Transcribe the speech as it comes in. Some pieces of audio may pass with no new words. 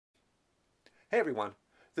Hey everyone,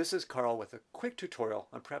 this is Carl with a quick tutorial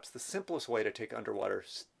on perhaps the simplest way to take underwater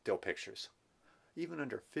still pictures, even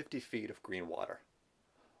under 50 feet of green water.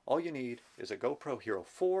 All you need is a GoPro Hero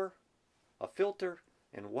 4, a filter,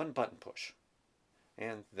 and one button push.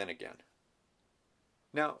 And then again.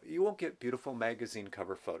 Now, you won't get beautiful magazine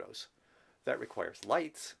cover photos. That requires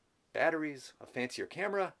lights, batteries, a fancier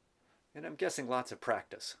camera, and I'm guessing lots of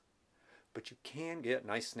practice. But you can get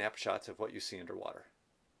nice snapshots of what you see underwater.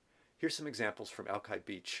 Here's some examples from Alki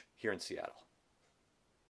Beach here in Seattle.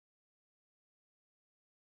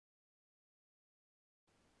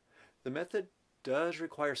 The method does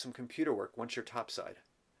require some computer work once you're topside.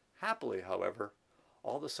 Happily, however,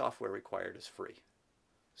 all the software required is free.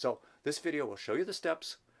 So this video will show you the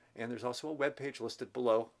steps, and there's also a web page listed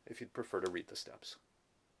below if you'd prefer to read the steps.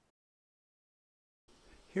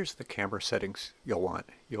 Here's the camera settings you'll want.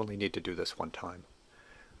 You only need to do this one time.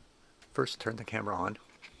 First, turn the camera on.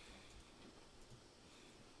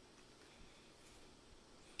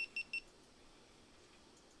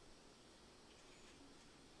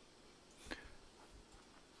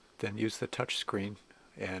 Then use the touch screen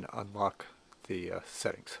and unlock the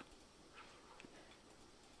settings.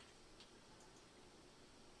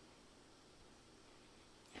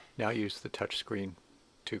 Now use the touch screen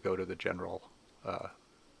to go to the general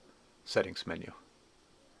settings menu.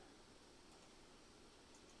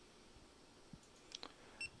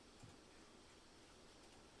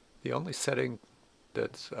 The only setting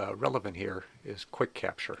that's relevant here is quick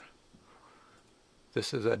capture.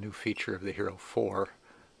 This is a new feature of the Hero 4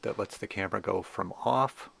 that lets the camera go from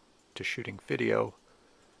off to shooting video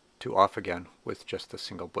to off again with just a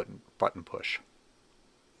single button push.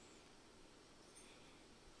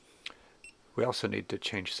 We also need to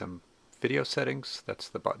change some video settings. That's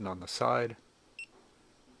the button on the side.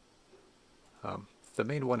 The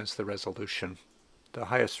main one is the resolution. The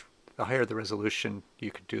higher the resolution you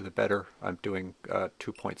can do, the better. I'm doing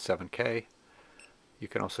 2.7K. You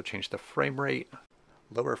can also change the frame rate.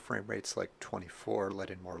 Lower frame rates like 24 let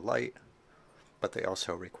in more light, but they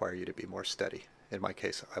also require you to be more steady. In my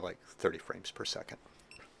case, I like 30 frames per second.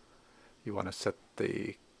 You want to set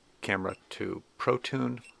the camera to Pro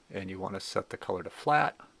Tune, and you want to set the color to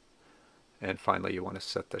flat, and finally you want to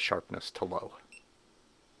set the sharpness to low.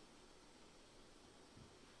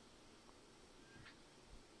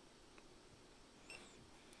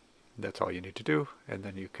 That's all you need to do, and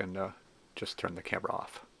then you can just turn the camera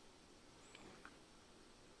off.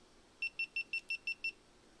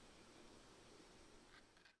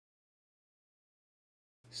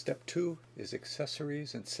 Step 2 is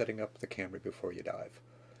accessories and setting up the camera before you dive.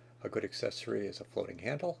 A good accessory is a floating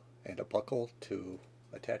handle and a buckle to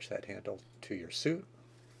attach that handle to your suit.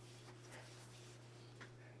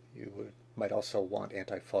 You might also want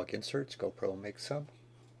anti-fog inserts. GoPro makes some.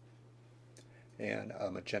 And a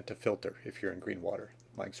magenta filter if you're in green water.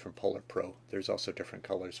 Mine's from Polar Pro. There's also different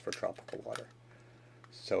colors for tropical water.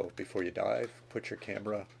 So before you dive, put your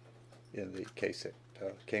camera in the case it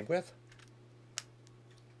came with.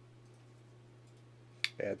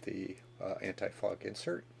 Add the anti-fog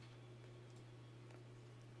insert.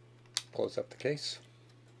 Close up the case.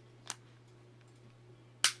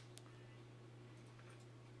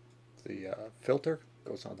 The filter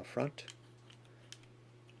goes on the front.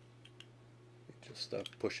 You just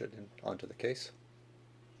push it onto the case.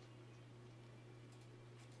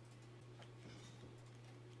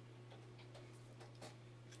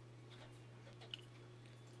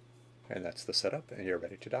 And that's the setup, and you're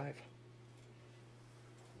ready to dive.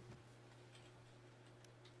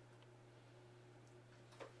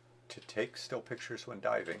 To take still pictures when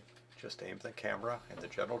diving, just aim the camera in the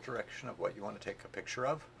general direction of what you want to take a picture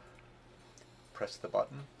of. Press the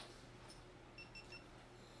button.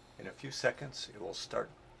 In a few seconds it will start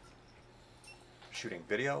shooting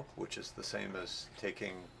video, which is the same as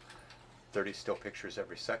taking 30 still pictures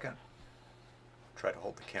every second. Try to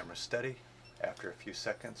hold the camera steady. After a few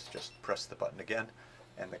seconds, just press the button again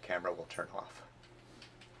and the camera will turn off.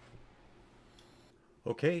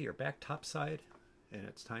 Okay, you're back topside, and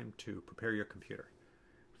it's time to prepare your computer.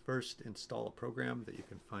 First, install a program that you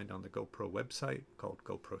can find on the GoPro website called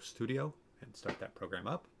GoPro Studio and start that program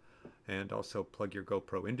up. And also plug your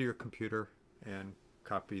GoPro into your computer and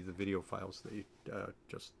copy the video files that you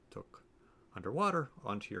just took underwater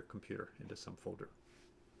onto your computer into some folder.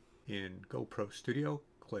 In GoPro Studio,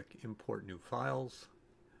 click Import New Files,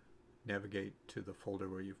 navigate to the folder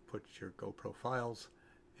where you've put your GoPro files,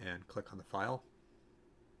 and click on the file.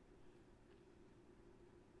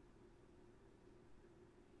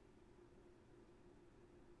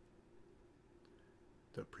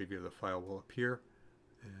 The preview of the file will appear,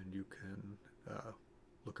 and you can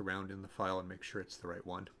look around in the file and make sure it's the right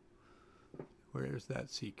one. Where's that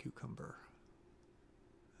sea cucumber?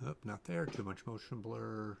 Oh, not there. Too much motion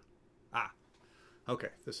blur. Ah, okay.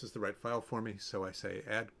 This is the right file for me. So I say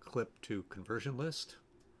add clip to conversion list.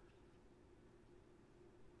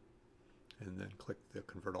 And then click the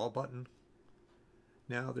convert all button.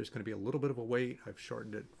 Now there's going to be a little bit of a wait. I've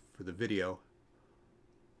shortened it for the video.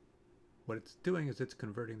 What it's doing is it's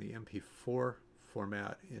converting the MP4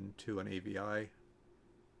 format into an AVI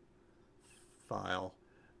file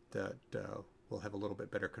that we'll have a little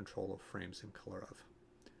bit better control of frames and color of.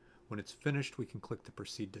 When it's finished, we can click the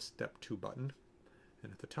Proceed to Step 2 button.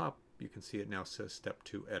 And at the top, you can see it now says Step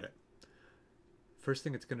 2 Edit. First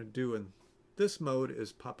thing it's going to do in this mode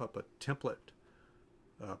is pop up a template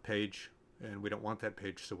page, and we don't want that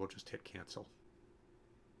page, so we'll just hit Cancel.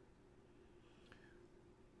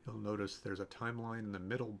 You'll notice there's a timeline in the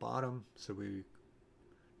middle bottom, so we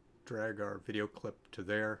drag our video clip to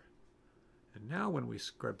there. And now when we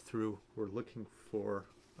scrub through, we're looking for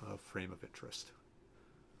a frame of interest.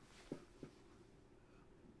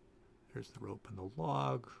 There's the rope and the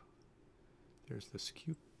log. There's the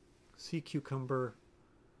sea cucumber.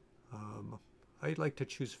 I'd like to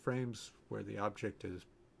choose frames where the object is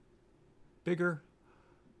bigger.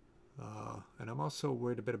 And I'm also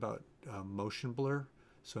worried a bit about motion blur.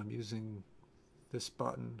 So I'm using this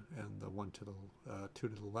button and the one to the two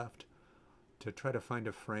to the left to try to find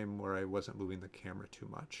a frame where I wasn't moving the camera too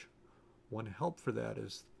much. One help for that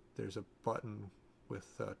is there's a button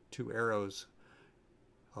with 2 arrows.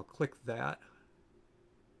 I'll click that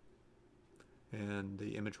and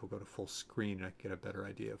the image will go to full screen and I get a better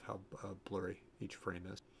idea of how blurry each frame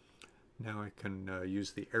is. Now I can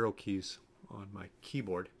use the arrow keys on my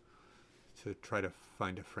keyboard to try to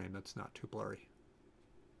find a frame that's not too blurry.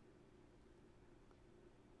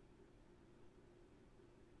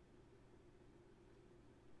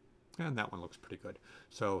 And that one looks pretty good.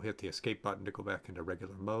 So hit the escape button to go back into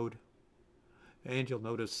regular mode. And you'll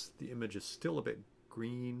notice the image is still a bit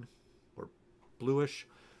green or bluish.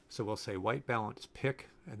 So we'll say white balance pick,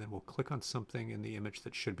 and then we'll click on something in the image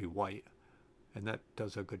that should be white. And that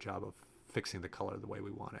does a good job of fixing the color the way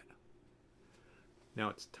we want it. Now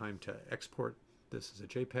it's time to export this as a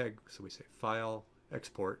JPEG. So we say File,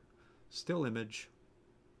 Export, Still Image,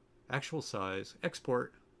 Actual Size,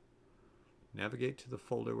 Export. Navigate to the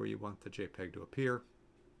folder where you want the JPEG to appear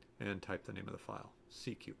and type the name of the file,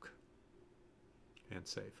 CQC, and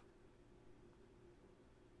save.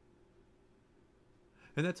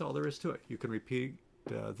 And that's all there is to it. You can repeat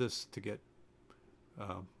this to get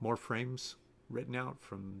more frames written out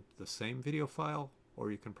from the same video file,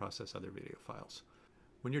 or you can process other video files.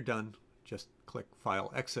 When you're done, just click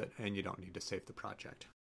File, Exit, and you don't need to save the project.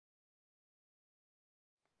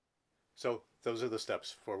 So those are the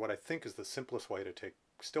steps for what I think is the simplest way to take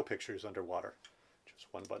still pictures underwater. Just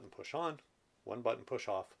one button push on, one button push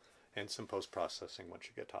off, and some post-processing once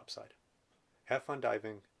you get topside. Have fun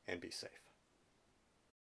diving and be safe.